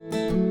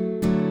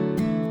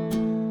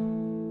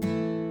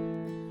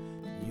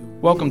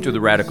Welcome to the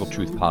Radical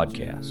Truth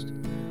Podcast.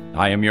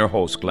 I am your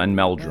host, Glenn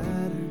Meldrum,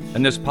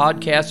 and this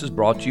podcast is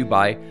brought to you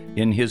by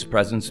In His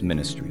Presence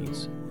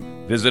Ministries.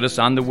 Visit us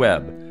on the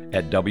web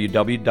at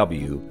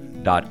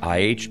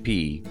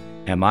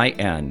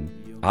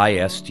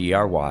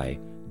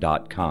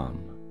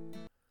www.ihpministry.com.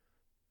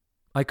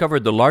 I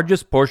covered the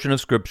largest portion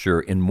of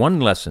Scripture in one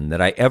lesson that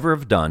I ever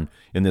have done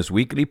in this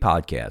weekly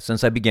podcast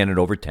since I began it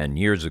over 10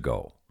 years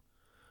ago.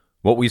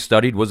 What we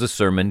studied was a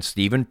sermon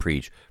Stephen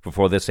preached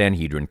before the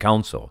Sanhedrin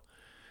Council,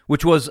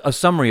 which was a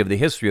summary of the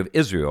history of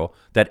Israel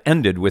that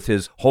ended with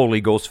his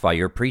Holy Ghost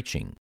fire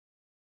preaching.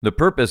 The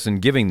purpose in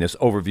giving this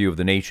overview of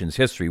the nation's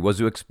history was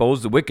to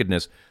expose the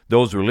wickedness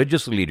those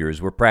religious leaders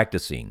were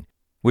practicing,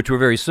 which were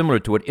very similar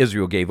to what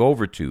Israel gave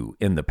over to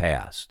in the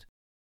past.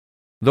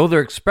 Though their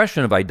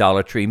expression of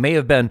idolatry may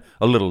have been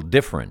a little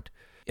different,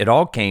 it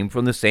all came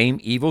from the same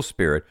evil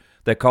spirit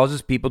that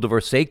causes people to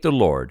forsake the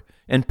Lord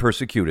and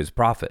persecute his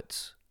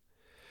prophets.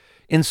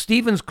 In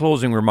Stephen's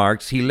closing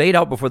remarks, he laid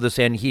out before the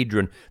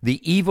Sanhedrin the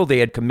evil they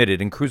had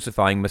committed in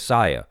crucifying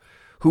Messiah,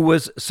 who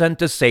was sent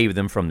to save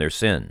them from their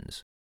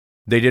sins.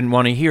 They didn't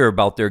want to hear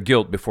about their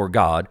guilt before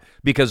God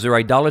because their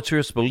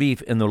idolatrous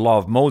belief in the law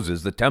of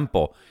Moses, the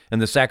temple,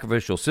 and the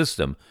sacrificial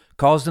system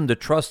caused them to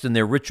trust in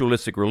their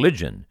ritualistic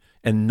religion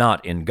and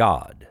not in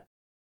God.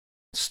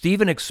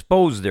 Stephen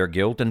exposed their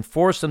guilt and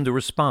forced them to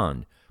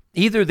respond.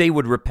 Either they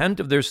would repent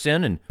of their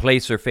sin and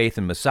place their faith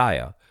in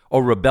Messiah,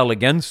 or rebel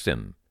against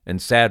him, and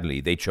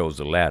sadly, they chose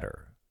the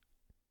latter.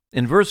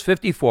 In verse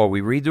 54, we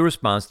read the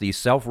response these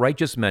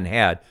self-righteous men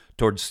had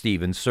towards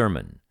Stephen's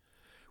sermon.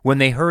 When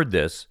they heard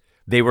this,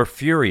 they were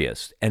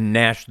furious and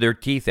gnashed their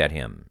teeth at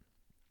him.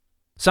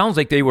 Sounds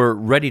like they were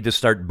ready to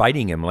start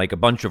biting him like a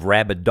bunch of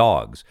rabid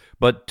dogs,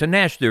 but to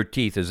gnash their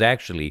teeth is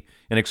actually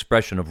an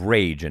expression of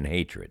rage and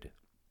hatred.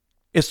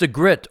 It's to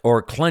grit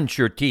or clench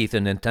your teeth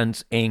in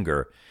intense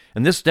anger,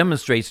 and this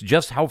demonstrates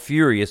just how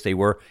furious they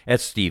were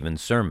at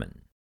Stephen's sermon.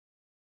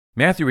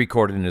 Matthew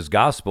recorded in his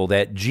gospel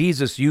that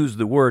Jesus used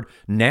the word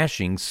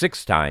gnashing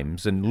 6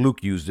 times and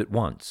Luke used it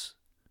once.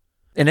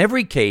 In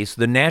every case,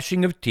 the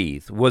gnashing of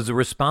teeth was the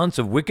response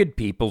of wicked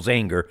people's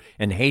anger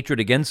and hatred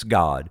against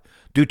God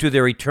due to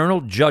their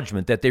eternal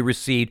judgment that they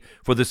received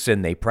for the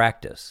sin they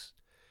practiced.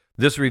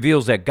 This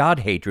reveals that God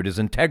hatred is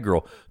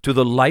integral to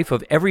the life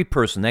of every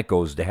person that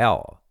goes to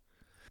hell.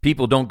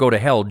 People don't go to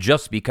hell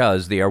just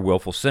because they are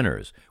willful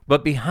sinners,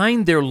 but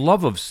behind their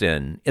love of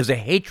sin is a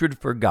hatred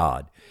for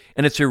God,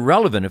 and it's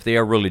irrelevant if they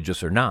are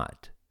religious or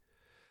not.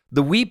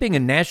 The weeping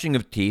and gnashing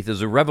of teeth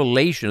is a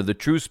revelation of the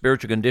true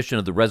spiritual condition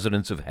of the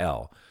residents of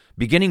hell,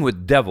 beginning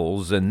with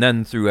devils and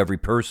then through every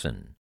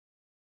person.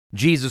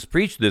 Jesus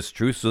preached this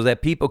truth so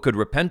that people could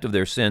repent of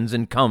their sins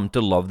and come to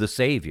love the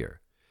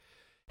Savior.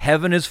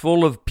 Heaven is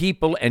full of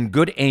people and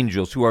good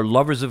angels who are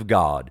lovers of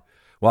God,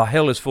 while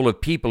hell is full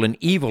of people and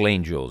evil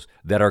angels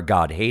that are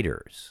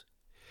God-haters.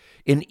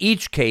 In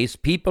each case,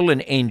 people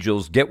and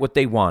angels get what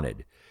they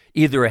wanted,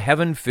 either a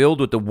heaven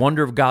filled with the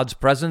wonder of God's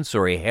presence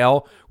or a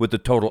hell with the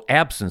total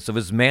absence of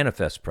his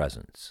manifest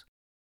presence.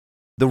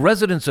 The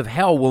residents of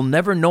hell will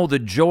never know the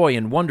joy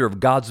and wonder of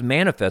God's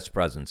manifest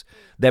presence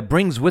that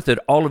brings with it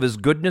all of his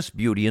goodness,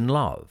 beauty, and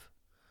love.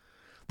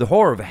 The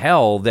horror of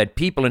hell that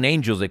people and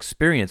angels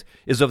experience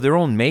is of their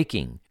own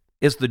making.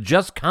 It's the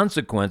just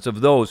consequence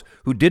of those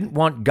who didn't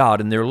want God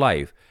in their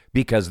life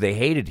because they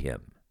hated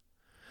him.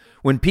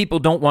 When people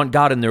don't want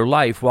God in their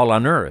life while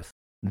on earth,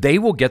 they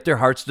will get their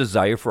heart's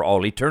desire for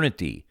all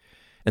eternity,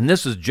 and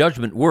this is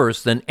judgment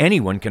worse than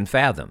anyone can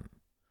fathom.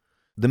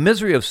 The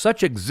misery of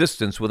such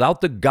existence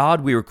without the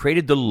God we were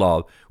created to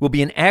love will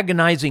be an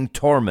agonizing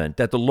torment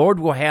that the Lord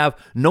will have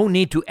no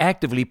need to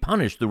actively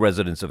punish the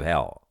residents of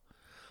hell.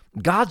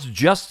 God's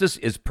justice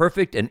is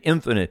perfect and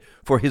infinite,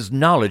 for his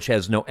knowledge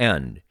has no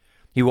end.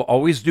 He will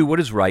always do what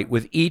is right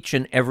with each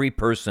and every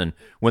person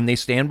when they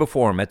stand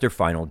before him at their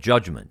final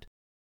judgment.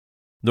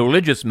 The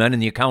religious men in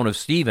the account of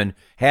Stephen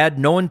had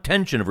no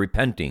intention of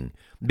repenting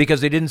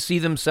because they didn't see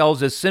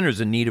themselves as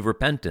sinners in need of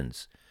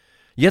repentance.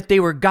 Yet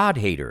they were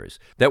God-haters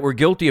that were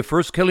guilty of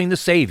first killing the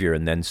Savior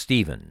and then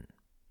Stephen.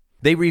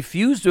 They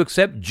refused to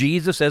accept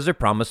Jesus as their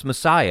promised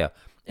Messiah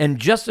and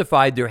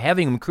justified their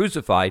having him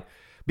crucified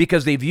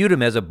because they viewed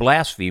him as a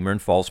blasphemer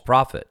and false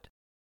prophet.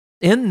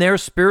 In their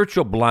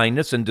spiritual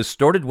blindness and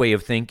distorted way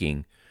of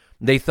thinking,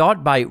 they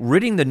thought by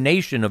ridding the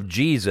nation of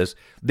Jesus,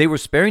 they were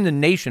sparing the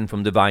nation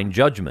from divine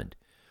judgment.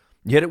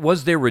 Yet it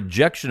was their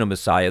rejection of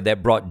Messiah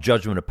that brought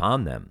judgment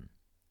upon them.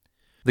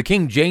 The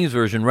King James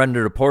Version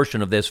rendered a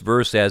portion of this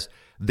verse as,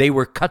 "They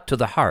were cut to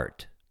the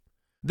heart."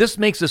 This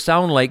makes it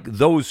sound like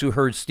those who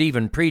heard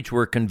Stephen preach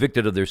were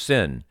convicted of their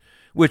sin,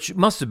 which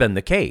must have been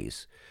the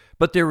case,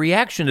 but their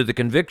reaction to the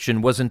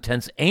conviction was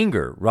intense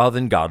anger rather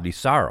than godly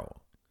sorrow.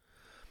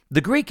 The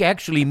Greek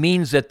actually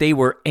means that they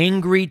were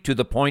angry to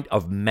the point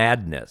of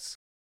madness,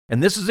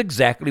 and this is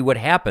exactly what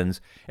happens,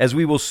 as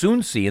we will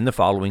soon see in the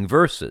following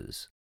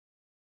verses.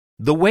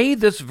 The way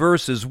this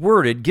verse is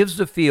worded gives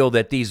the feel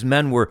that these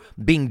men were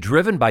being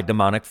driven by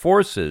demonic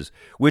forces,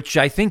 which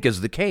I think is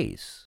the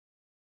case.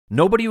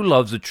 Nobody who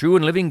loves the true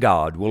and living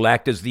God will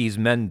act as these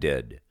men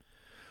did.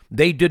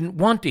 They didn't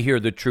want to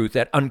hear the truth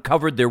that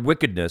uncovered their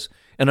wickedness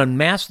and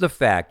unmasked the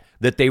fact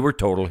that they were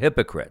total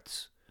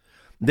hypocrites.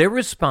 Their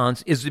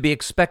response is to be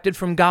expected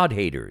from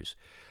God-haters.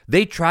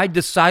 They tried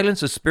to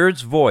silence the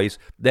Spirit's voice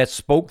that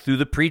spoke through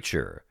the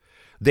preacher.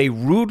 They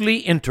rudely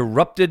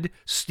interrupted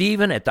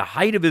Stephen at the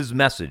height of his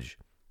message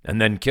and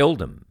then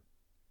killed him.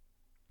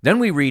 Then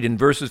we read in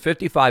verses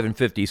 55 and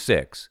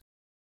 56,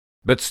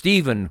 "But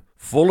Stephen,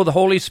 full of the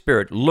Holy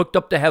Spirit, looked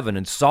up to heaven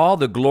and saw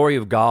the glory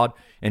of God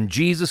and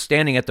Jesus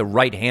standing at the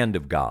right hand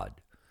of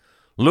God.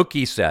 'Look,'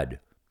 he said,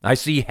 'I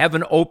see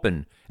heaven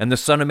open and the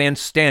Son of Man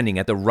standing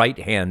at the right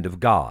hand of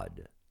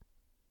God.'"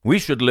 We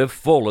should live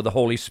full of the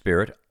Holy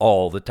Spirit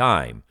all the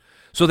time,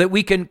 so that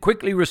we can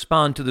quickly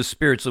respond to the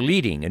Spirit's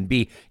leading and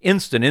be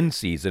instant in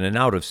season and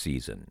out of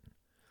season.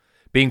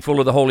 Being full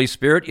of the Holy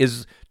Spirit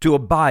is to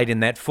abide in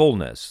that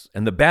fullness,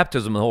 and the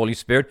baptism of the Holy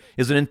Spirit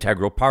is an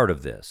integral part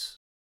of this.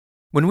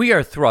 When we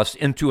are thrust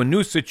into a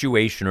new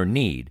situation or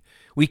need,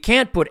 we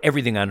can't put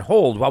everything on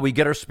hold while we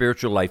get our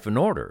spiritual life in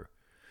order.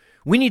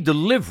 We need to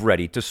live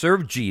ready to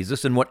serve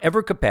Jesus in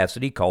whatever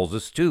capacity he calls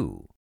us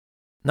to.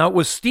 Now, it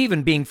was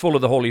Stephen being full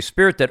of the Holy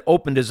Spirit that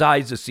opened his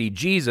eyes to see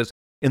Jesus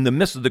in the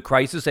midst of the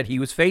crisis that he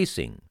was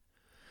facing.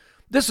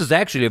 This is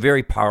actually a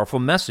very powerful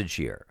message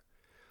here.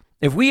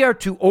 If we are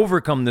to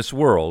overcome this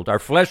world, our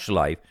flesh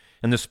life,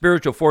 and the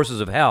spiritual forces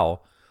of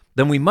hell,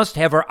 then we must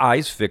have our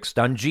eyes fixed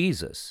on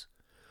Jesus.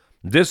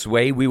 This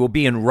way, we will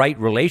be in right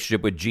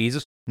relationship with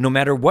Jesus no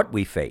matter what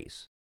we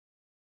face.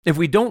 If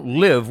we don't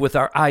live with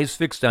our eyes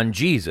fixed on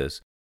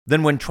Jesus,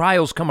 then when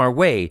trials come our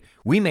way,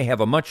 we may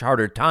have a much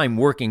harder time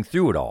working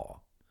through it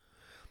all.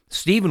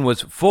 Stephen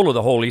was full of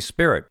the Holy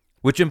Spirit,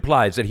 which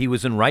implies that he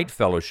was in right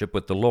fellowship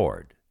with the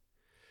Lord.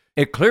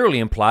 It clearly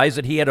implies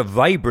that he had a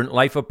vibrant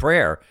life of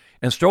prayer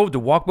and strove to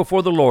walk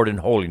before the Lord in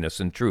holiness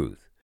and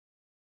truth.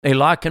 A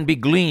lot can be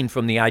gleaned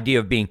from the idea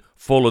of being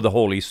full of the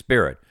Holy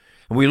Spirit.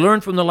 And we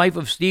learn from the life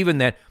of Stephen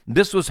that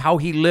this was how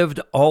he lived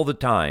all the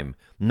time,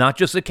 not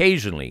just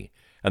occasionally,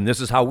 and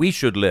this is how we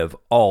should live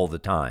all the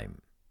time.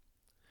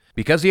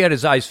 Because he had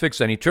his eyes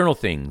fixed on eternal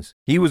things,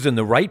 he was in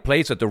the right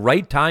place at the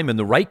right time in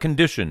the right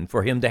condition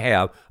for him to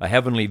have a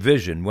heavenly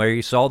vision where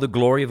he saw the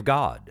glory of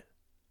God.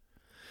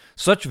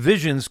 Such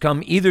visions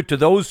come either to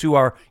those who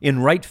are in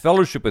right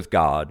fellowship with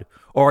God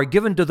or are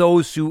given to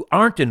those who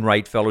aren't in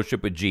right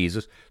fellowship with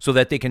Jesus so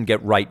that they can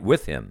get right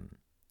with him.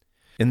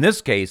 In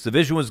this case, the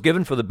vision was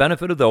given for the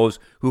benefit of those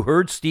who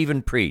heard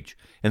Stephen preach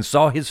and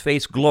saw his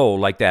face glow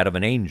like that of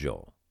an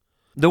angel.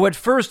 Though at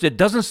first it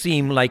doesn't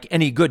seem like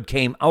any good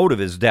came out of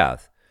his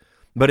death,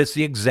 but it's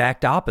the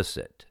exact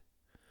opposite.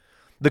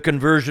 The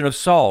conversion of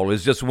Saul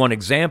is just one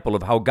example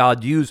of how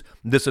God used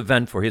this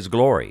event for his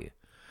glory.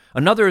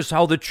 Another is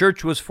how the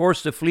church was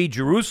forced to flee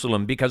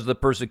Jerusalem because of the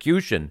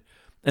persecution,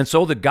 and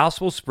so the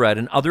gospel spread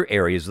in other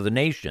areas of the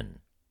nation.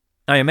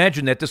 I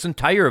imagine that this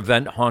entire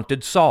event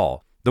haunted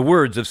Saul. The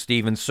words of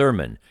Stephen's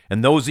sermon,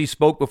 and those he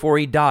spoke before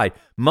he died,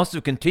 must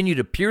have continued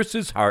to pierce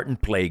his heart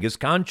and plague his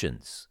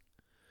conscience.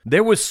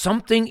 There was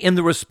something in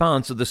the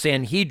response of the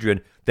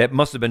Sanhedrin that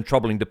must have been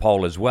troubling to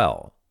Paul as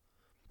well.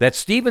 That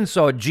Stephen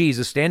saw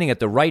Jesus standing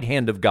at the right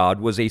hand of God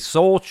was a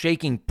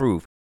soul-shaking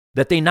proof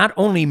that they not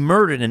only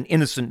murdered an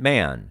innocent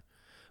man,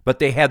 but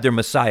they had their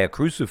Messiah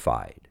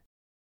crucified.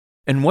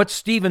 And what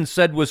Stephen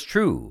said was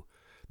true,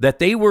 that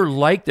they were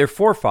like their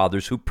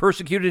forefathers who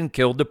persecuted and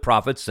killed the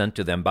prophets sent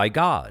to them by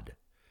God.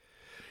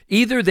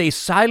 Either they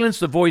silence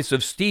the voice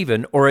of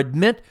Stephen or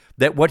admit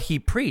that what he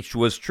preached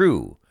was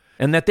true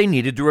and that they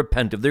needed to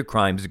repent of their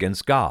crimes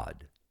against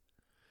God.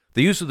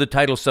 The use of the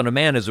title Son of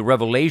Man is a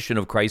revelation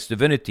of Christ's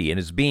divinity and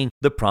his being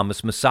the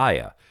promised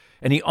Messiah,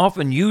 and he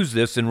often used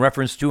this in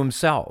reference to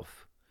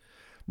himself.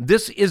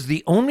 This is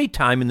the only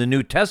time in the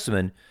New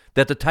Testament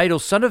that the title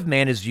Son of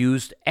Man is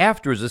used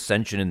after his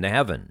ascension into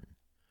heaven.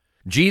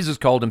 Jesus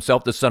called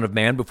himself the Son of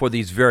Man before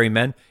these very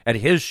men at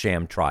his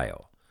sham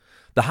trial.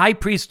 The high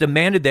priest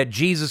demanded that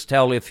Jesus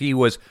tell if he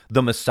was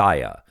the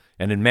Messiah,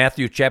 and in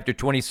Matthew chapter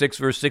 26,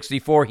 verse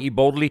 64, he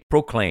boldly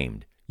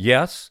proclaimed,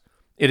 "Yes,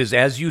 it is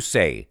as you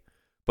say,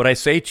 but I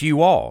say to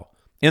you all,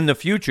 in the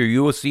future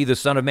you will see the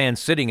Son of Man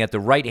sitting at the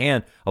right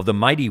hand of the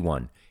Mighty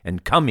One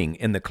and coming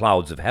in the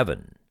clouds of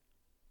heaven."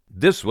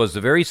 This was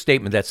the very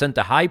statement that sent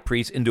the high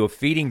priest into a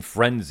feeding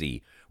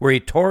frenzy, where he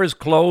tore his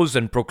clothes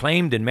and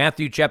proclaimed in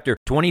Matthew chapter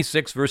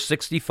 26, verse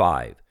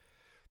 65,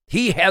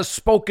 "He has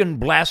spoken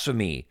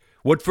blasphemy.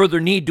 What further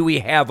need do we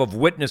have of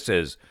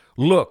witnesses?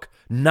 Look,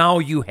 now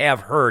you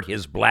have heard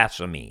his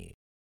blasphemy."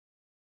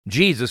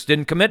 Jesus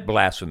didn't commit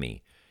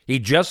blasphemy. He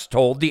just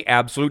told the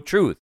absolute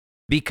truth,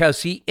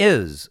 because he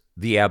is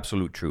the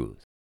absolute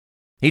truth.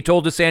 He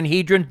told the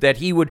Sanhedrin that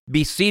he would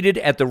be seated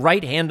at the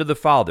right hand of the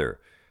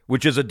Father,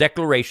 which is a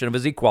declaration of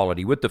his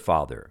equality with the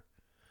Father.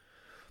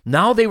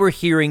 Now they were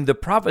hearing the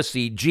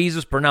prophecy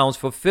Jesus pronounced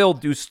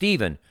fulfilled through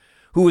Stephen,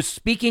 who was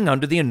speaking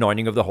under the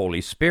anointing of the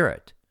Holy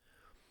Spirit.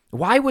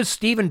 Why was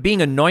Stephen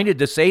being anointed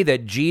to say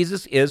that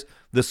Jesus is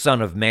the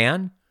Son of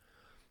Man?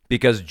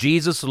 Because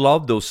Jesus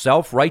loved those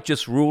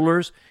self-righteous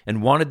rulers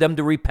and wanted them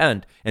to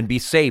repent and be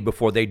saved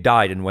before they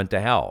died and went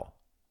to hell.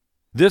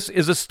 This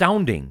is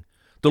astounding.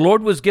 The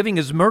Lord was giving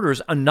his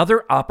murderers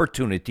another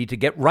opportunity to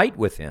get right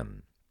with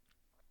him.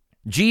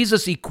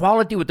 Jesus'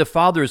 equality with the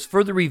Father is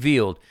further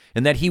revealed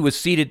in that he was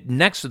seated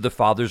next to the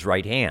Father's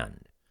right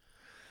hand.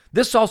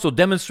 This also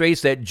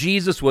demonstrates that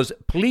Jesus was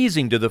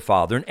pleasing to the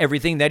Father in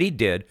everything that he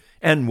did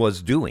and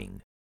was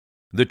doing.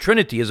 The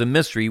Trinity is a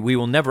mystery we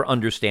will never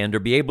understand or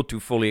be able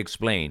to fully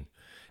explain,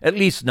 at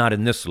least not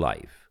in this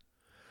life.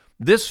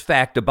 This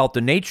fact about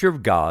the nature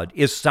of God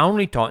is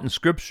soundly taught in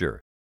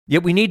Scripture,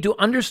 yet we need to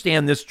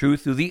understand this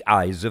truth through the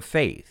eyes of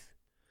faith.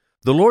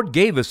 The Lord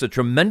gave us a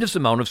tremendous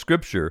amount of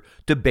Scripture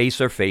to base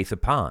our faith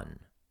upon.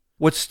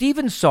 What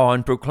Stephen saw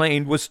and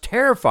proclaimed was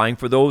terrifying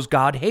for those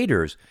God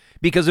haters,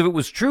 because if it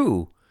was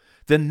true,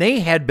 then they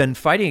had been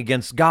fighting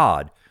against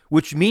God,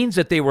 which means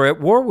that they were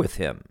at war with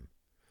him.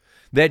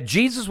 That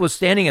Jesus was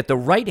standing at the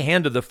right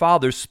hand of the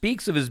Father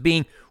speaks of his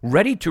being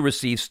ready to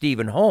receive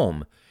Stephen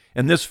home,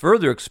 and this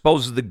further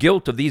exposes the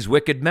guilt of these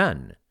wicked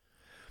men.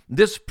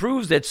 This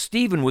proves that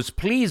Stephen was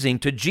pleasing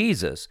to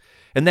Jesus,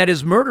 and that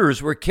his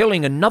murderers were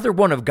killing another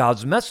one of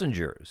God's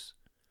messengers.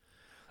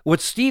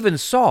 What Stephen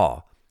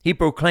saw, he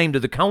proclaimed to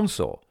the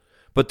council,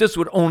 but this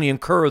would only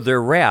incur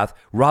their wrath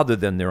rather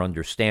than their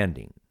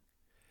understanding.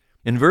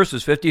 In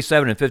verses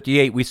 57 and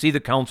 58, we see the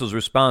council's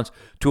response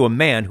to a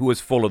man who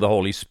was full of the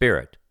Holy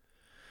Spirit.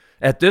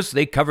 At this,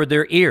 they covered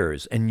their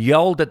ears and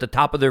yelled at the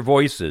top of their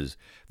voices.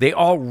 They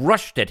all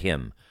rushed at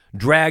him,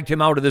 dragged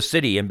him out of the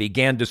city, and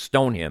began to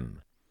stone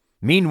him.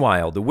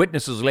 Meanwhile, the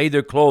witnesses laid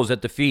their clothes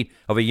at the feet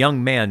of a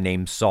young man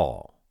named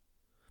Saul.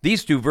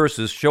 These two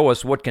verses show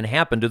us what can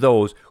happen to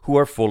those who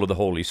are full of the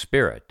Holy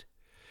Spirit.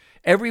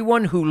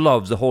 Everyone who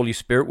loves the Holy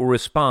Spirit will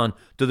respond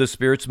to the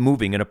Spirit's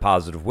moving in a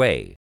positive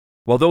way,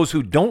 while those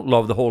who don't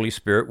love the Holy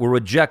Spirit will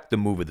reject the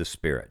move of the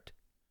Spirit.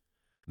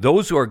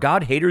 Those who are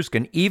God haters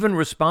can even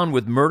respond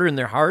with murder in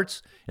their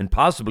hearts and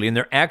possibly in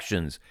their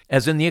actions,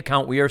 as in the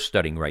account we are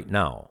studying right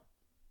now.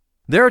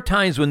 There are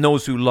times when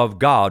those who love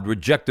God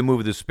reject the move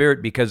of the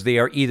Spirit because they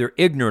are either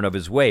ignorant of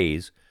his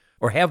ways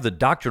or have the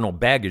doctrinal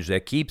baggage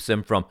that keeps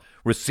them from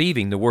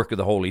receiving the work of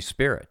the Holy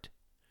Spirit.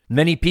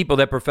 Many people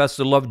that profess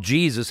to love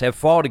Jesus have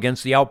fought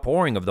against the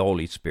outpouring of the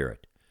Holy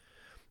Spirit.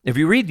 If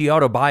you read the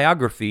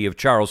autobiography of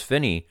Charles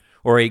Finney,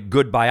 or a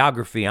good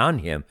biography on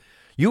him,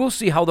 you will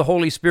see how the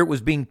Holy Spirit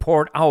was being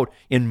poured out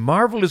in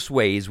marvelous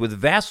ways, with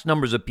vast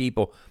numbers of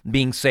people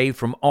being saved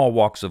from all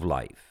walks of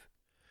life.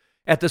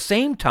 At the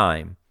same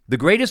time, the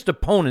greatest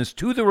opponents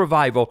to the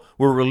revival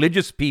were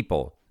religious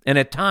people, and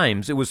at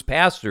times it was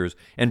pastors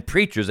and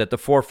preachers at the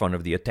forefront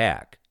of the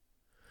attack.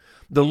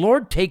 The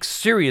Lord takes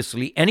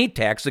seriously any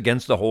attacks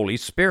against the Holy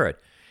Spirit,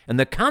 and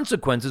the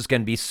consequences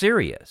can be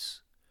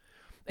serious.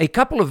 A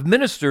couple of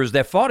ministers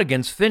that fought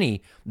against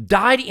Finney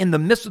died in the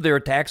midst of their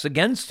attacks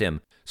against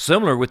him,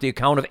 similar with the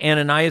account of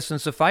Ananias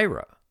and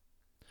Sapphira.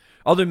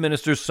 Other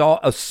ministers saw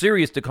a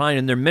serious decline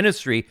in their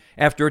ministry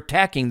after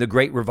attacking the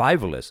great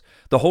revivalists.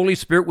 The Holy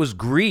Spirit was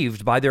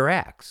grieved by their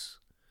acts.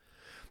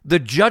 The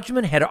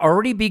judgment had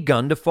already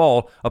begun to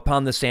fall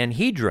upon the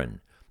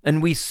Sanhedrin,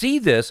 and we see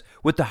this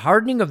with the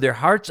hardening of their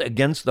hearts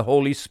against the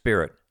Holy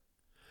Spirit.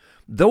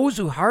 Those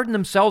who harden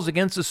themselves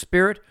against the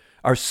Spirit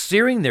are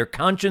searing their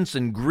conscience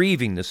and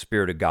grieving the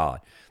Spirit of God.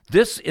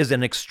 This is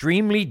an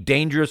extremely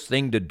dangerous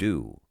thing to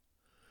do.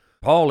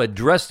 Paul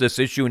addressed this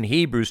issue in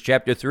Hebrews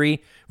chapter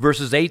 3,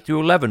 verses 8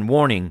 through 11,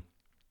 warning,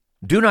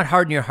 "Do not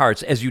harden your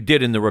hearts as you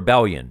did in the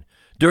rebellion,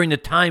 during the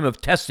time of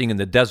testing in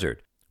the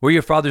desert, where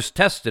your fathers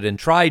tested and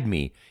tried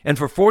me, and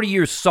for 40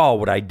 years saw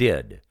what I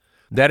did.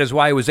 That is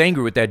why I was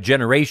angry with that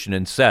generation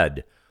and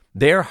said,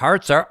 'Their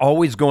hearts are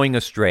always going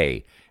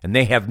astray, and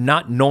they have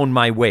not known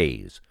my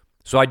ways.'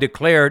 So I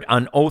declared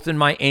on oath in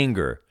my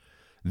anger,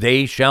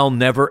 'They shall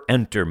never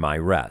enter my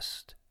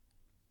rest.'"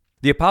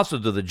 The apostle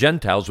to the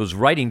Gentiles was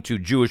writing to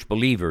Jewish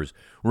believers,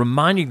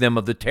 reminding them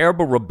of the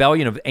terrible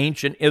rebellion of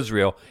ancient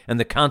Israel and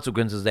the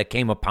consequences that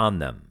came upon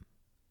them.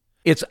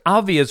 It's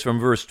obvious from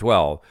verse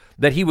 12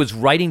 that he was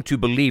writing to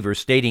believers,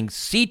 stating,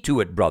 "See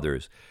to it,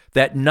 brothers,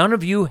 that none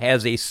of you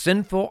has a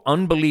sinful,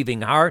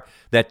 unbelieving heart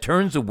that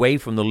turns away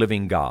from the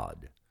living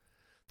God."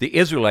 The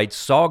Israelites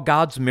saw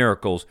God's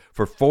miracles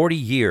for 40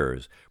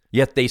 years,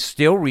 yet they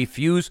still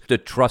refused to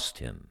trust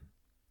him.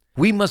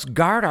 We must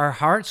guard our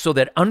hearts so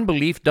that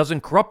unbelief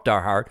doesn't corrupt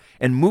our heart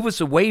and move us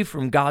away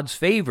from God's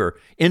favor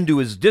into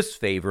his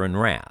disfavor and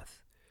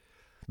wrath.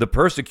 The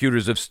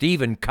persecutors of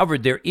Stephen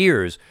covered their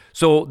ears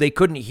so they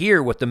couldn't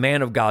hear what the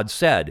man of God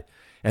said,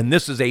 and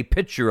this is a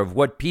picture of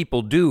what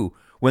people do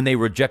when they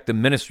reject the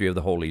ministry of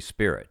the Holy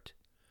Spirit.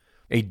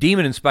 A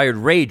demon-inspired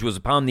rage was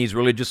upon these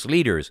religious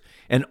leaders,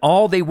 and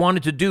all they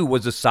wanted to do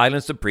was to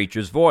silence the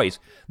preacher's voice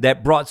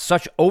that brought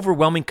such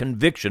overwhelming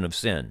conviction of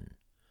sin.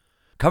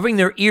 Covering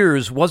their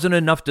ears wasn't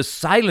enough to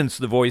silence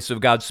the voice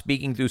of God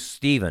speaking through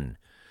Stephen,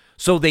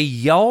 so they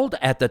yelled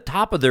at the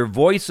top of their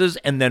voices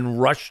and then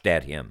rushed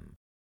at him.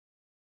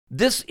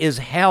 This is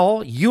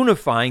hell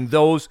unifying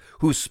those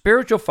whose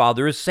spiritual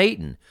father is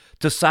Satan,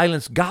 to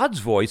silence God's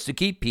voice to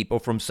keep people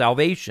from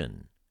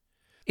salvation.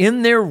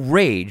 In their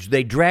rage,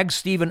 they dragged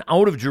Stephen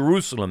out of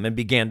Jerusalem and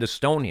began to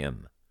stone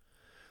him.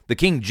 The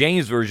King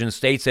James Version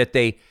states that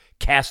they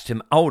cast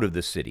him out of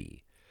the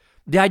city.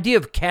 The idea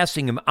of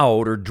casting him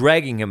out or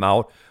dragging him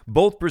out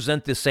both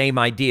present the same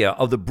idea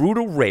of the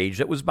brutal rage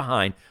that was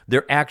behind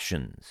their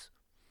actions.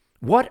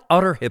 What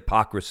utter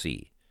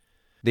hypocrisy!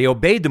 They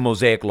obeyed the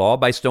Mosaic law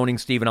by stoning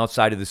Stephen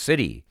outside of the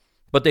city,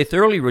 but they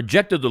thoroughly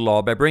rejected the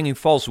law by bringing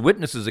false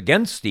witnesses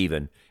against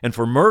Stephen and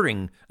for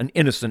murdering an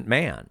innocent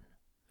man.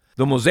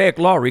 The Mosaic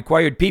law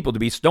required people to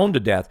be stoned to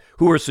death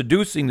who were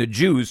seducing the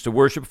Jews to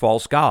worship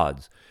false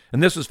gods,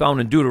 and this is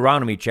found in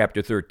Deuteronomy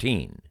chapter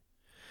 13.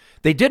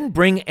 They didn't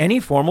bring any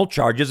formal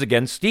charges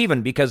against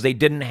Stephen because they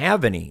didn't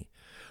have any,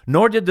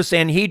 nor did the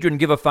Sanhedrin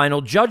give a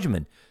final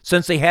judgment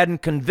since they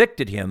hadn't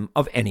convicted him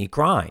of any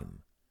crime.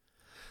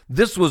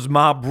 This was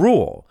mob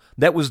rule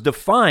that was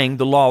defying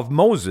the law of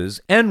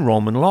Moses and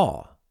Roman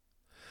law.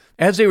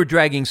 As they were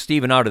dragging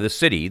Stephen out of the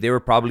city, they were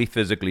probably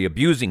physically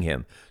abusing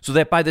him, so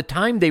that by the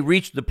time they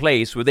reached the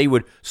place where they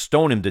would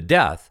stone him to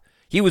death,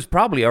 he was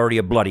probably already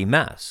a bloody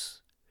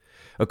mess.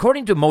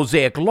 According to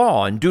Mosaic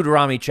law in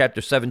Deuteronomy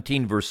chapter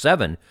 17, verse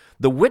 7,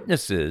 the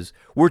witnesses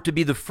were to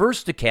be the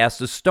first to cast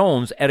the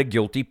stones at a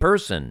guilty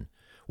person.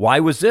 Why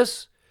was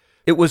this?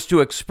 It was to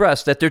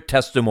express that their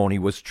testimony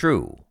was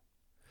true.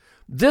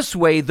 This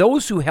way,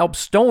 those who helped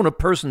stone a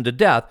person to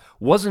death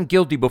wasn't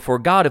guilty before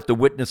God if the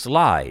witness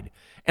lied,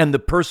 and the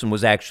person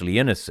was actually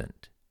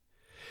innocent.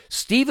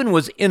 Stephen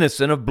was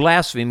innocent of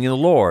blaspheming the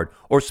Lord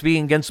or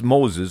speaking against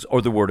Moses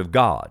or the Word of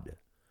God.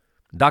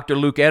 Dr.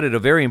 Luke added a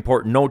very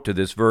important note to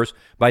this verse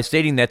by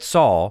stating that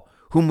Saul,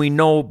 whom we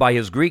know by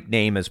his Greek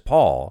name as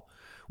Paul,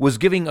 was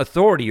giving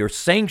authority or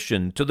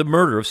sanction to the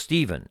murder of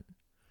Stephen.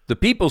 The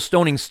people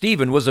stoning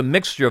Stephen was a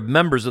mixture of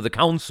members of the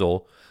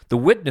council, the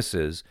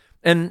witnesses,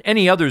 and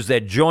any others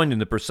that joined in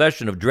the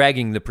procession of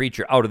dragging the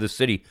preacher out of the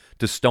city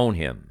to stone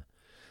him.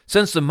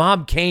 Since the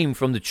mob came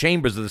from the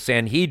chambers of the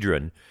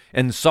Sanhedrin,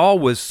 and Saul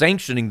was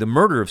sanctioning the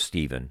murder of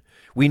Stephen,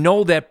 we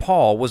know that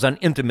Paul was on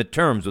intimate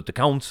terms with the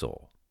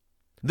council.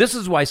 This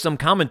is why some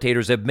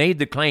commentators have made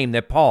the claim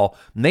that Paul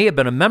may have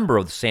been a member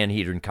of the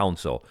Sanhedrin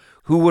council,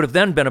 who would have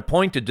then been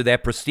appointed to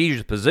that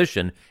prestigious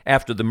position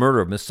after the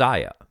murder of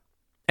Messiah.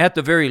 At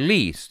the very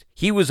least,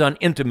 he was on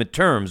intimate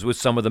terms with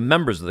some of the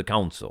members of the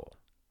council.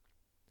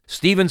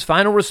 Stephen's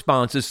final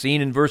response is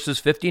seen in verses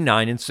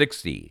 59 and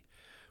 60.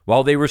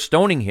 While they were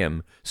stoning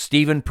him,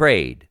 Stephen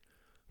prayed,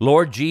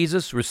 "Lord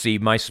Jesus,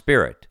 receive my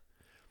spirit."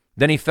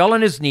 Then he fell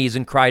on his knees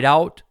and cried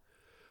out,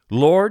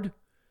 "Lord,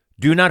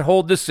 do not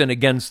hold this sin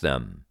against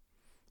them."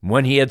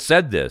 When he had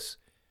said this,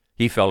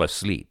 he fell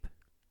asleep.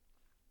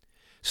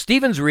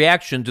 Stephen's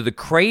reaction to the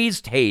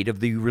crazed hate of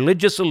the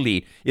religious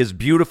elite is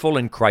beautiful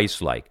and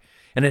Christ-like,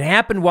 and it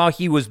happened while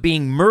he was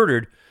being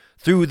murdered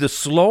through the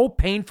slow,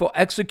 painful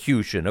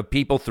execution of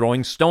people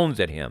throwing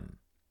stones at him.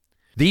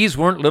 These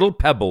weren't little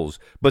pebbles,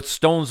 but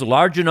stones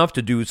large enough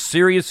to do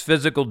serious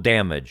physical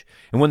damage,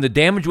 and when the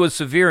damage was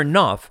severe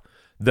enough,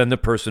 then the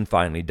person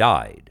finally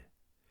died.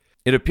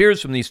 It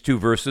appears from these two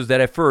verses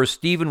that at first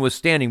Stephen was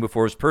standing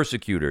before his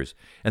persecutors,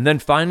 and then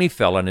finally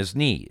fell on his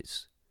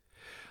knees.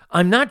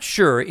 I'm not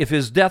sure if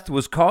his death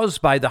was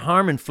caused by the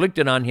harm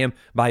inflicted on him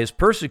by his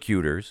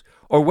persecutors,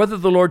 or whether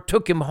the Lord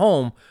took him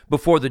home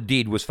before the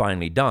deed was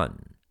finally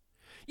done.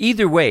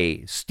 Either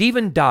way,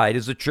 Stephen died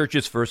as the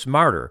church's first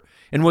martyr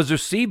and was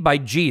received by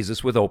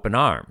Jesus with open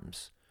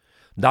arms.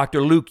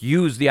 Dr. Luke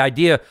used the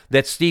idea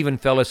that Stephen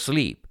fell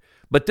asleep,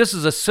 but this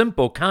is a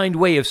simple, kind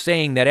way of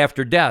saying that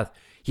after death,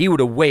 he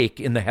would awake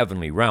in the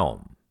heavenly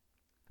realm.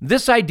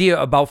 This idea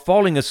about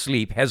falling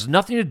asleep has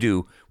nothing to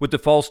do with the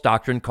false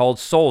doctrine called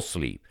soul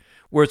sleep,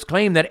 where it's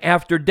claimed that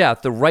after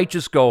death, the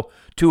righteous go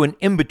to an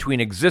in-between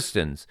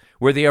existence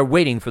where they are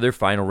waiting for their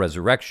final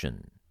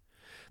resurrection.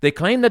 They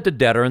claim that the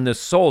dead are in this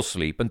soul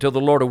sleep until the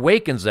Lord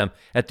awakens them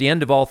at the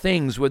end of all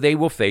things where they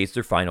will face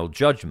their final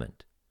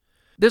judgment.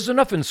 There's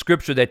enough in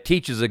Scripture that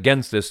teaches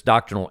against this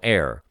doctrinal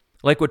error,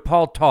 like what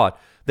Paul taught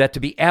that to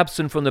be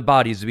absent from the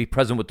body is to be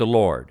present with the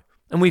Lord,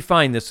 and we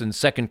find this in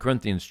 2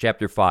 Corinthians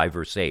chapter 5,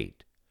 verse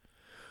 8.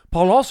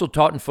 Paul also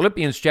taught in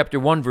Philippians chapter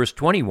 1, verse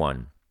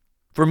 21,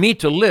 "For me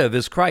to live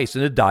is Christ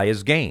and to die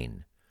is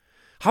gain."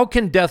 How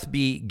can death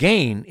be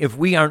gain if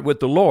we aren't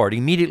with the Lord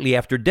immediately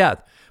after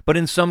death, but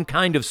in some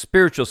kind of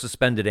spiritual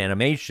suspended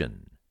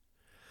animation?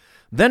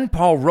 Then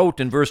Paul wrote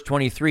in verse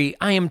 23,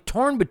 "I am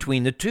torn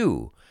between the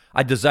two.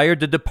 I desire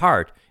to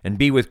depart and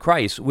be with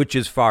Christ, which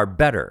is far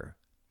better."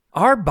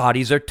 Our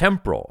bodies are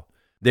temporal.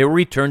 They will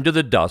return to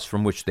the dust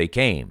from which they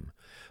came.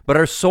 But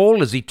our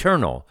soul is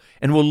eternal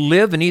and will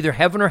live in either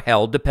heaven or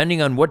hell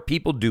depending on what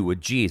people do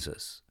with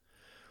Jesus.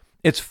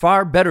 It's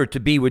far better to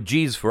be with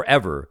Jesus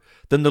forever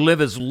than to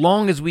live as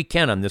long as we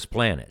can on this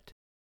planet.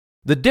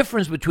 The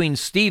difference between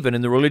Stephen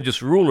and the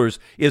religious rulers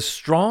is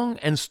strong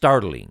and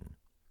startling.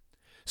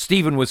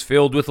 Stephen was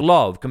filled with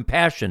love,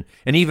 compassion,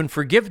 and even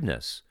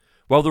forgiveness,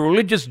 while the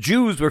religious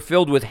Jews were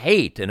filled with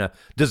hate and a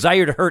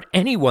desire to hurt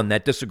anyone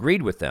that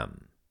disagreed with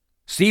them.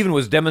 Stephen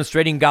was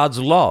demonstrating God's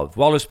love,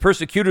 while his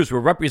persecutors were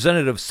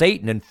representative of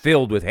Satan and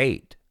filled with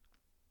hate.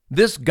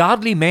 This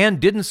godly man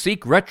didn't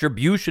seek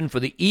retribution for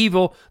the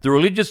evil the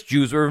religious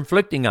Jews were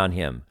inflicting on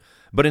him,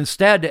 but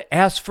instead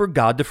asked for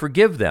God to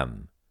forgive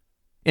them.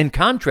 In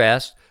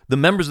contrast, the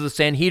members of the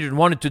Sanhedrin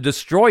wanted to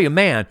destroy a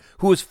man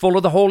who was full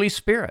of the Holy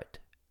Spirit.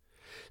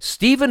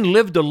 Stephen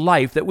lived a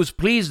life that was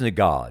pleasing to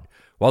God,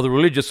 while the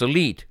religious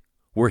elite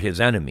were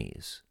his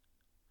enemies.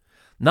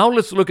 Now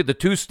let's look at the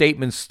two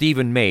statements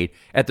Stephen made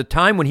at the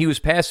time when he was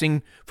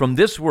passing from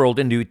this world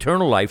into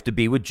eternal life to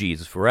be with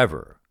Jesus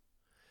forever.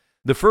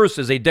 The first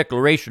is a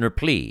declaration or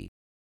plea,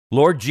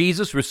 Lord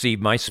Jesus, receive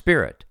my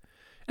spirit.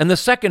 And the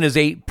second is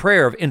a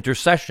prayer of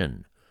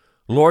intercession,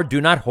 Lord,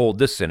 do not hold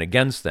this sin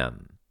against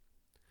them.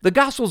 The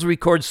Gospels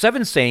record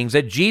 7 sayings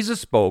that Jesus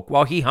spoke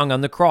while he hung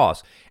on the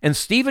cross, and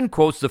Stephen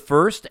quotes the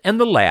first and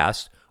the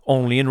last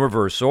only in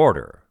reverse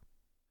order.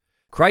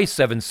 Christ's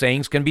 7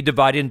 sayings can be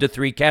divided into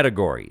 3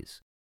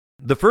 categories.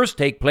 The first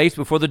take place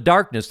before the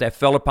darkness that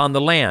fell upon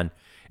the land,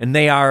 and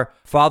they are,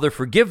 Father,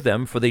 forgive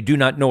them, for they do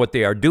not know what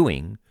they are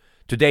doing.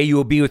 Today you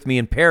will be with me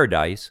in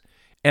paradise.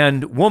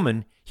 And,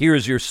 woman, here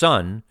is your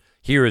son,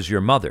 here is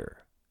your mother.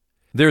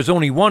 There is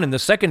only one in the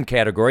second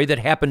category that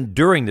happened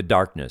during the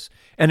darkness,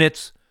 and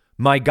it's,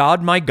 my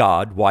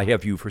God, why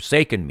have you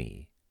forsaken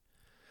me?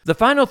 The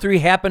final 3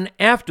 happen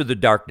after the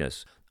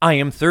darkness. I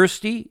am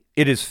thirsty,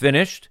 it is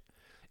finished,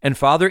 and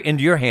Father,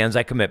 into your hands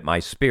I commit my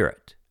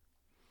spirit.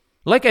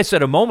 Like I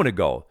said a moment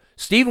ago,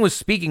 Stephen was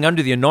speaking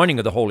under the anointing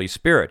of the Holy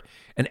Spirit,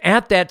 and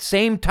at that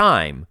same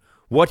time,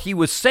 what he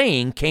was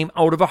saying came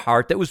out of a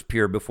heart that was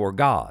pure before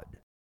God.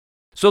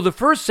 So the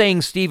first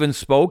saying Stephen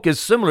spoke is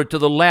similar to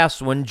the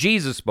last one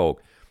Jesus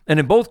spoke, and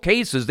in both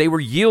cases they were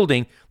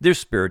yielding their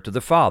spirit to the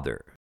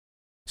Father.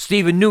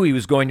 Stephen knew he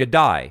was going to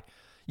die,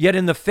 yet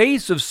in the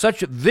face of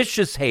such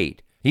vicious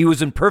hate, he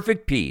was in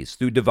perfect peace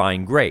through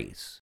divine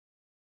grace.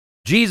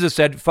 Jesus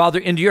said, Father,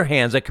 into your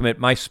hands I commit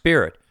my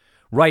spirit,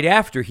 right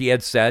after he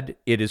had said,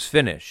 it is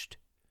finished.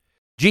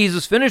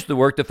 Jesus finished the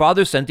work the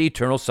Father sent the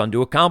eternal Son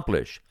to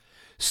accomplish.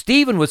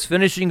 Stephen was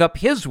finishing up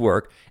his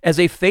work as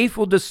a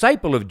faithful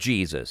disciple of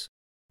Jesus,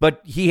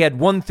 but he had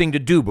one thing to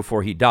do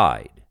before he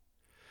died.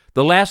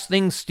 The last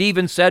thing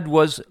Stephen said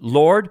was,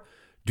 Lord,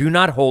 do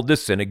not hold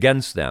this sin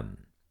against them.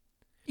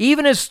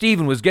 Even as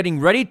Stephen was getting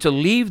ready to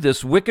leave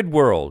this wicked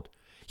world,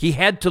 he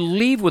had to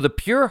leave with a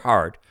pure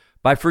heart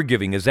by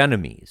forgiving his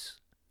enemies.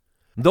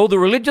 Though the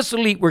religious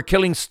elite were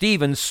killing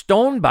Stephen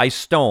stone by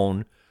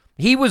stone,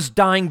 he was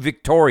dying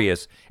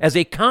victorious as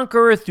a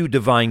conqueror through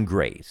divine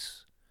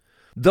grace.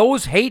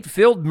 Those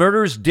hate-filled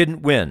murderers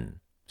didn't win.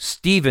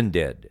 Stephen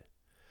did.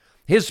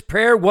 His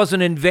prayer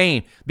wasn't in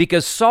vain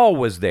because Saul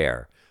was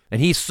there,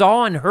 and he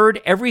saw and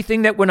heard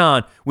everything that went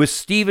on with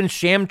Stephen's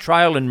sham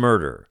trial and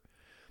murder.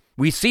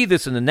 We see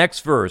this in the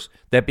next verse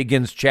that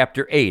begins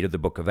chapter 8 of the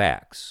book of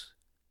Acts.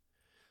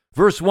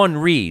 Verse 1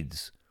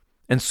 reads,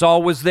 And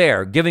Saul was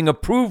there, giving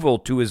approval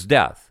to his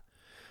death.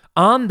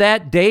 On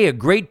that day a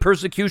great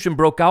persecution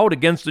broke out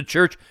against the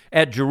church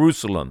at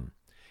Jerusalem,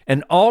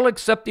 and all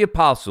except the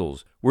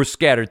apostles were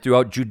scattered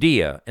throughout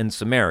Judea and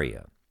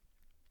Samaria.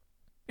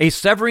 A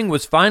severing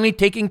was finally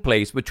taking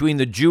place between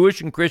the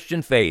Jewish and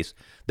Christian faiths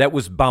that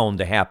was bound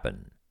to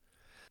happen.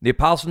 The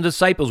apostles and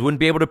disciples wouldn't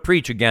be able to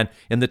preach again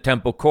in the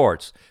temple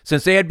courts,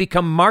 since they had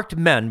become marked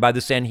men by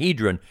the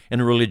Sanhedrin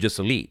and the religious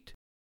elite.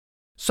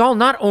 Saul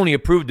not only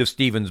approved of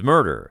Stephen's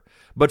murder,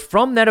 but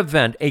from that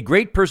event a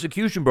great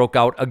persecution broke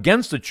out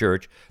against the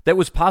church that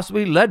was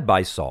possibly led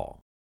by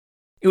Saul.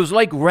 It was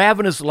like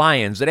ravenous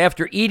lions that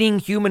after eating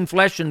human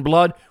flesh and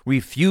blood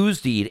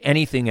refused to eat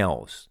anything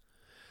else.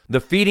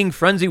 The feeding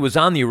frenzy was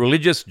on the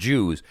religious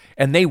Jews,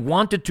 and they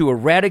wanted to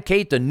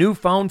eradicate the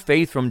newfound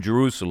faith from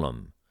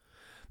Jerusalem.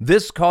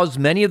 This caused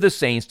many of the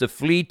saints to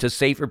flee to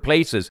safer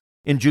places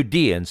in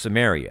Judea and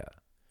Samaria.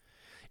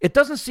 It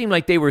doesn't seem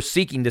like they were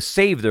seeking to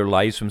save their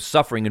lives from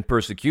suffering and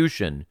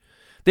persecution.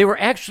 They were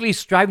actually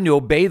striving to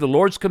obey the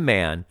Lord's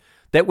command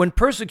that when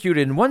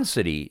persecuted in one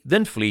city,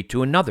 then flee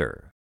to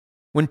another.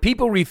 When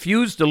people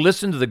refused to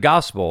listen to the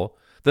gospel,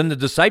 then the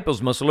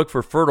disciples must look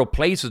for fertile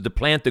places to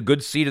plant the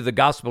good seed of the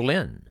gospel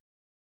in.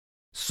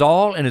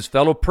 Saul and his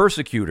fellow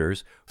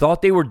persecutors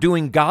thought they were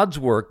doing God's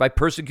work by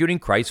persecuting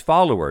Christ's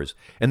followers,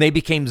 and they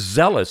became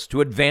zealous to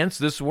advance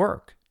this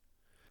work.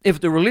 If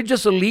the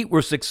religious elite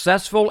were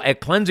successful at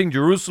cleansing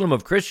Jerusalem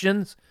of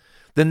Christians,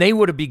 then they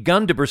would have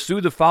begun to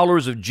pursue the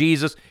followers of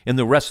Jesus in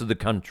the rest of the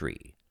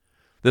country.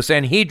 The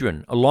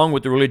Sanhedrin, along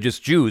with the religious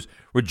Jews,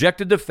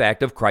 rejected the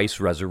fact of Christ's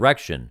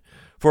resurrection,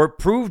 for it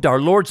proved our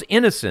Lord's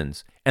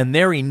innocence and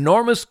their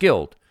enormous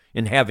guilt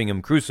in having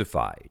him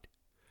crucified.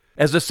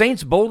 As the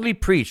saints boldly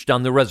preached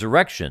on the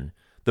resurrection,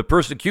 the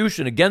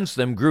persecution against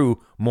them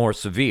grew more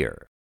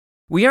severe.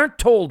 We aren't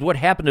told what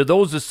happened to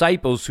those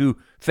disciples who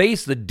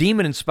faced the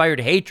demon-inspired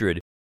hatred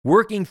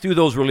working through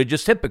those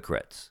religious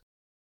hypocrites.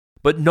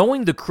 But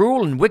knowing the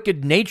cruel and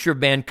wicked nature of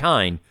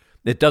mankind,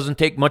 it doesn't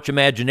take much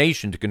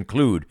imagination to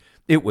conclude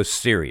it was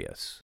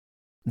serious.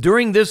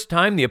 During this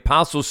time, the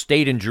apostles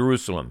stayed in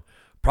Jerusalem,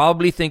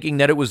 probably thinking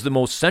that it was the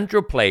most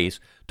central place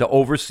to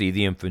oversee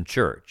the infant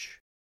church.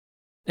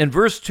 In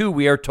verse 2,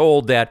 we are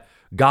told that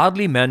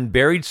godly men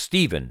buried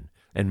Stephen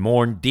and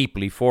mourned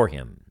deeply for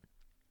him.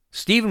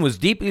 Stephen was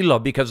deeply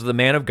loved because of the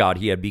man of God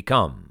he had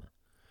become.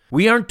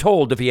 We aren't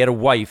told if he had a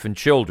wife and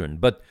children,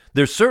 but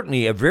there's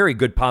certainly a very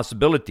good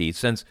possibility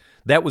since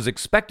that was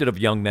expected of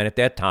young men at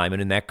that time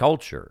and in that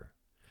culture.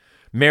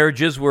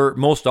 Marriages were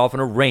most often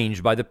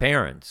arranged by the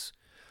parents.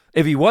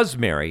 If he was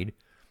married,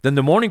 then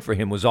the mourning for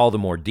him was all the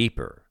more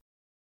deeper.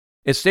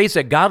 It states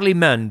that godly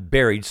men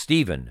buried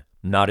Stephen,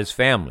 not his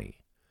family.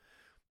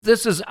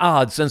 This is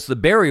odd since the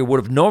burial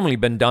would have normally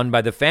been done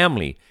by the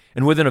family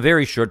and within a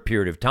very short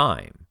period of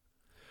time.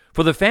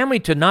 For the family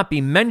to not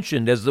be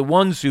mentioned as the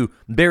ones who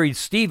buried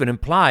Stephen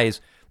implies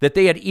that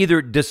they had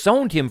either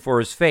disowned him for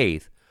his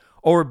faith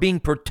or were being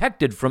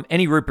protected from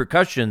any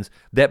repercussions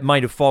that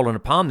might have fallen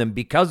upon them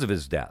because of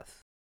his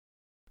death.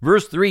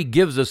 Verse 3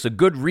 gives us a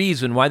good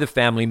reason why the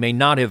family may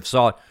not have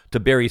sought to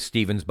bury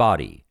Stephen's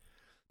body.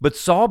 But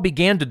Saul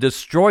began to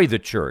destroy the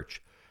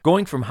church.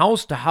 Going from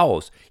house to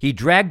house, he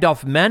dragged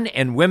off men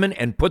and women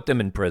and put them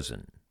in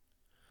prison.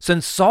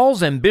 Since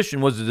Saul's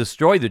ambition was to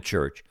destroy the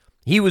church,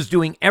 he was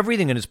doing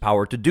everything in his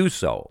power to do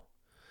so.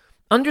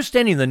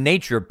 Understanding the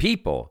nature of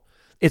people,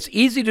 it's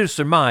easy to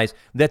surmise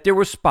that there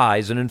were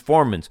spies and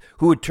informants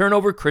who would turn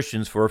over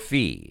Christians for a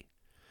fee.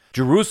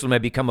 Jerusalem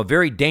had become a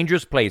very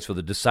dangerous place for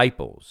the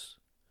disciples.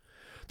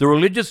 The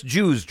religious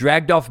Jews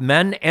dragged off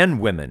men and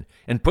women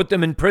and put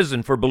them in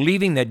prison for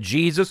believing that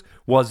Jesus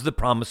was the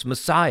promised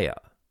Messiah.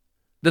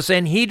 The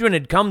Sanhedrin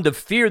had come to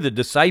fear the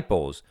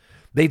disciples.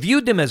 They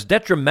viewed them as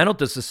detrimental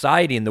to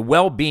society and the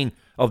well-being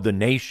of the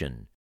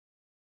nation.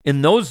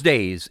 In those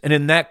days and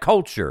in that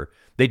culture,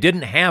 they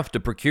didn't have to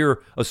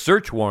procure a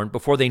search warrant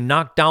before they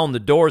knocked down the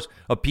doors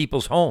of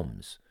people's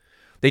homes.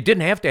 They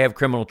didn't have to have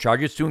criminal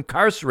charges to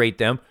incarcerate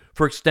them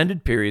for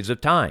extended periods of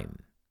time.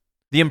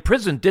 The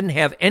imprisoned didn't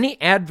have any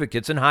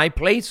advocates in high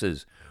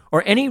places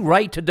or any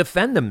right to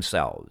defend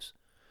themselves.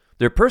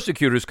 Their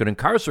persecutors could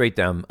incarcerate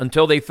them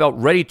until they felt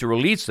ready to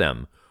release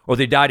them, or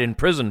they died in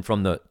prison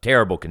from the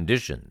terrible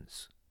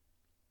conditions.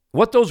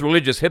 What those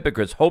religious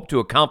hypocrites hoped to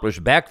accomplish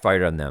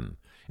backfired on them,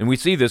 and we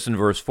see this in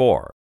verse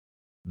 4.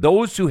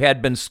 Those who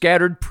had been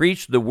scattered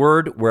preached the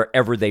word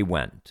wherever they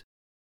went.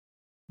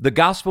 The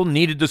gospel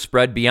needed to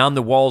spread beyond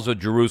the walls of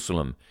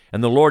Jerusalem,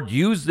 and the Lord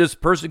used this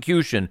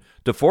persecution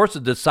to force the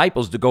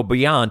disciples to go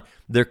beyond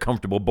their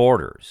comfortable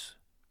borders.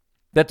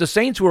 That the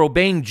saints were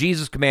obeying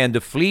Jesus' command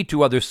to flee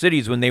to other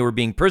cities when they were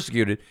being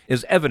persecuted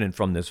is evident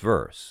from this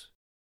verse.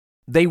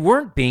 They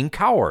weren't being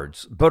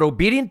cowards, but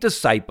obedient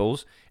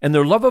disciples, and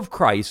their love of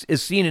Christ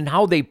is seen in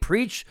how they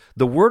preached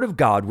the word of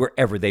God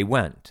wherever they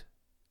went.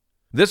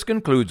 This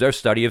concludes our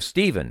study of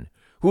Stephen,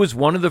 who was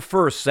one of the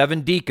first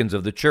 7 deacons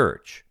of the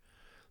church.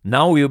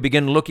 Now we will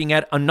begin looking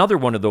at another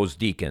one of those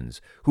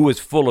deacons who is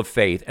full of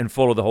faith and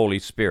full of the Holy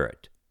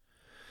Spirit.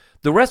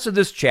 The rest of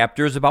this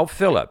chapter is about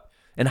Philip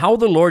and how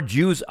the Lord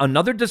used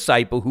another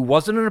disciple who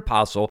wasn't an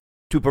apostle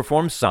to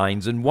perform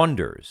signs and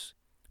wonders.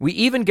 We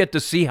even get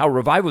to see how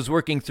revival is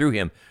working through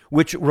him,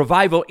 which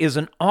revival is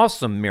an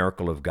awesome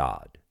miracle of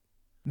God.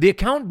 The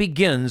account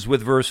begins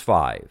with verse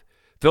 5.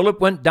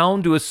 Philip went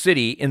down to a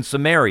city in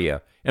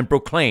Samaria and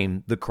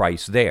proclaimed the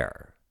Christ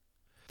there.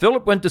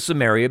 Philip went to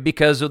Samaria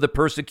because of the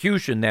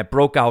persecution that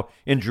broke out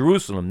in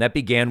Jerusalem that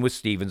began with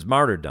Stephen's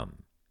martyrdom.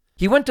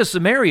 He went to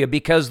Samaria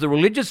because the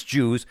religious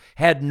Jews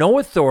had no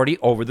authority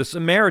over the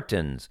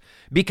Samaritans,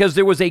 because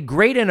there was a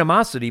great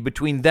animosity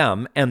between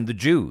them and the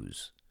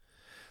Jews.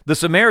 The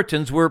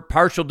Samaritans were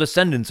partial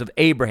descendants of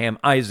Abraham,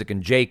 Isaac,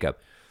 and Jacob,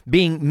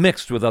 being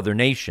mixed with other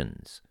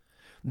nations.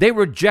 They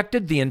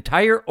rejected the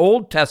entire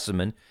Old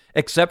Testament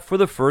except for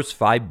the first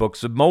 5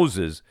 books of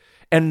Moses,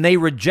 and they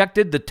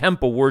rejected the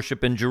temple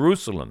worship in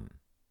Jerusalem.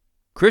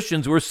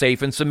 Christians were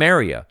safe in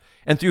Samaria,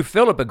 and through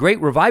Philip a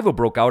great revival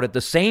broke out at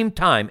the same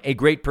time a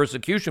great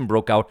persecution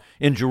broke out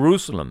in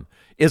Jerusalem.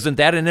 Isn't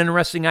that an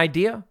interesting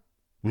idea?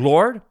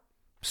 Lord,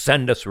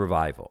 send us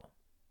revival.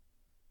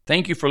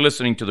 Thank you for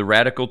listening to The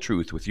Radical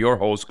Truth with your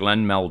host,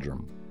 Glenn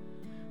Meldrum.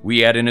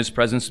 We at In His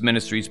Presence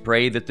Ministries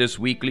pray that this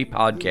weekly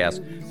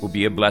podcast will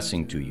be a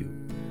blessing to you.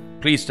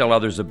 Please tell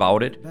others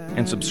about it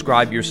and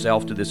subscribe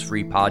yourself to this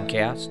free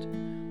podcast.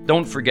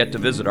 Don't forget to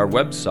visit our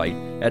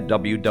website at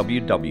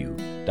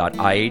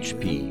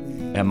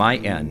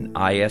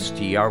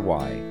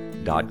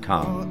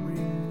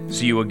www.ihpministry.com.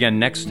 See you again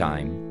next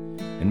time,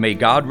 and may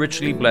God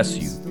richly bless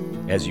you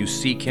as you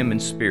seek Him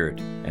in spirit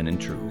and in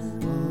truth.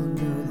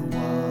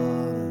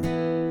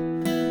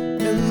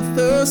 And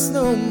thirst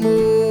no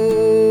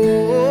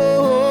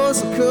more,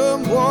 so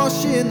come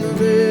wash in the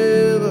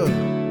river,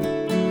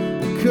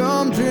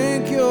 come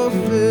drink your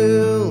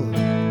fill,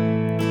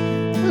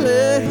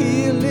 let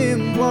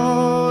healing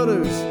water